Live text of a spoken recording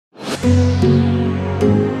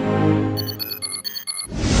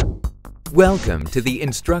Welcome to the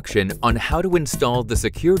instruction on how to install the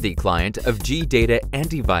security client of GData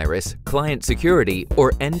Antivirus Client Security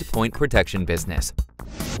or Endpoint Protection business.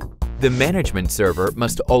 The management server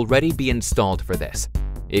must already be installed for this.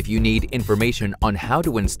 If you need information on how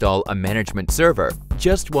to install a management server,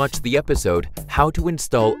 just watch the episode How to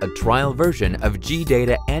Install a Trial Version of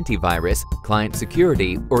GData Antivirus Client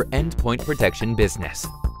Security or Endpoint Protection business.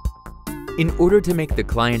 In order to make the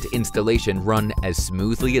client installation run as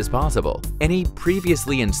smoothly as possible, any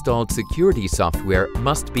previously installed security software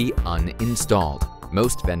must be uninstalled.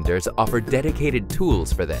 Most vendors offer dedicated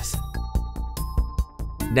tools for this.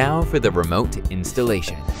 Now for the remote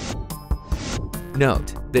installation.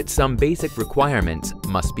 Note that some basic requirements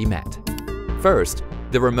must be met. First,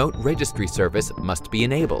 the remote registry service must be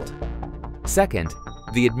enabled. Second,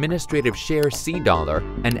 the administrative share $C and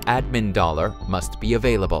admin $, must be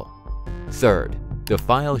available. Third, the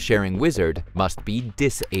file sharing wizard must be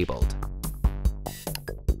disabled.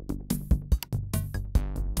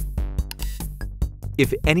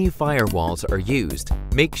 If any firewalls are used,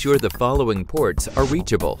 make sure the following ports are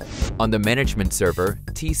reachable. On the management server,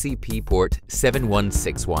 TCP port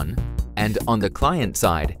 7161, and on the client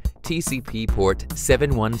side, TCP port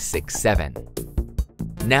 7167.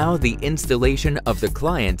 Now the installation of the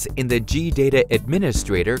clients in the GData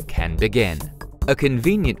administrator can begin. A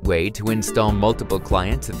convenient way to install multiple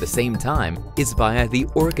clients at the same time is via the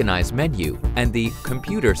Organize menu and the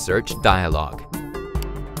Computer Search dialog.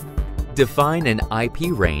 Define an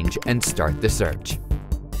IP range and start the search.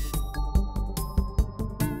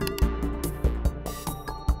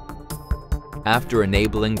 After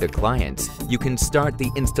enabling the clients, you can start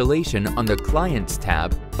the installation on the Clients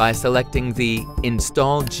tab by selecting the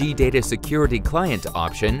Install GData Security Client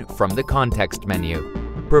option from the context menu.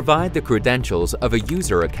 Provide the credentials of a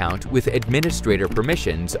user account with administrator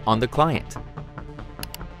permissions on the client.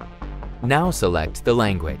 Now select the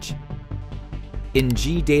language. In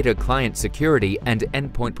GData Client Security and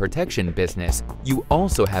Endpoint Protection business, you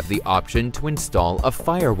also have the option to install a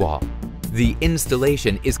firewall. The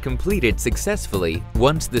installation is completed successfully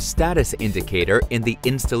once the status indicator in the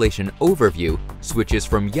installation overview switches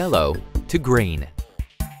from yellow to green.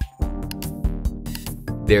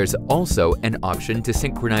 There's also an option to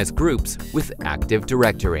synchronize groups with Active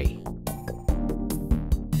Directory.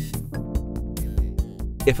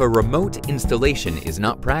 If a remote installation is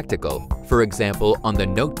not practical, for example on the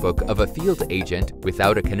notebook of a field agent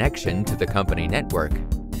without a connection to the company network,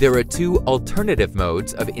 there are two alternative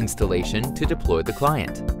modes of installation to deploy the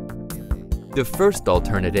client. The first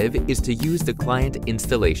alternative is to use the client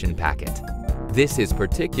installation packet. This is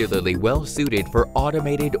particularly well suited for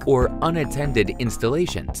automated or unattended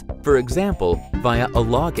installations, for example, via a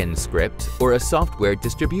login script or a software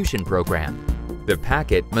distribution program. The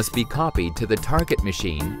packet must be copied to the target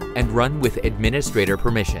machine and run with administrator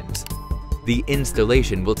permissions. The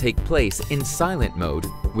installation will take place in silent mode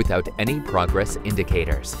without any progress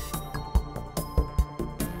indicators.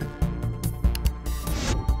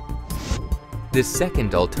 The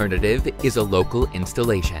second alternative is a local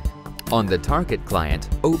installation. On the target client,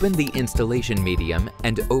 open the installation medium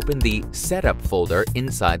and open the Setup folder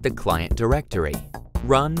inside the client directory.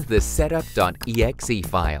 Run the setup.exe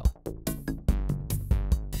file.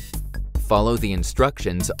 Follow the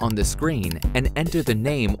instructions on the screen and enter the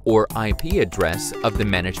name or IP address of the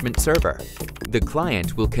management server. The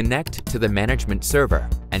client will connect to the management server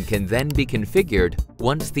and can then be configured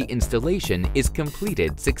once the installation is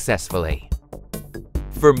completed successfully.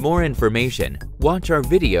 For more information, watch our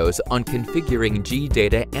videos on configuring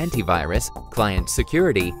GData Antivirus, Client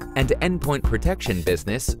Security, and Endpoint Protection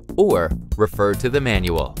business, or refer to the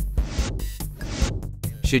manual.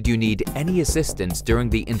 Should you need any assistance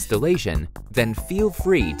during the installation, then feel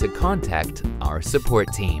free to contact our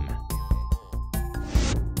support team.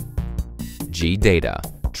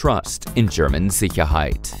 GData. Trust in German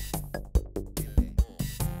Sicherheit.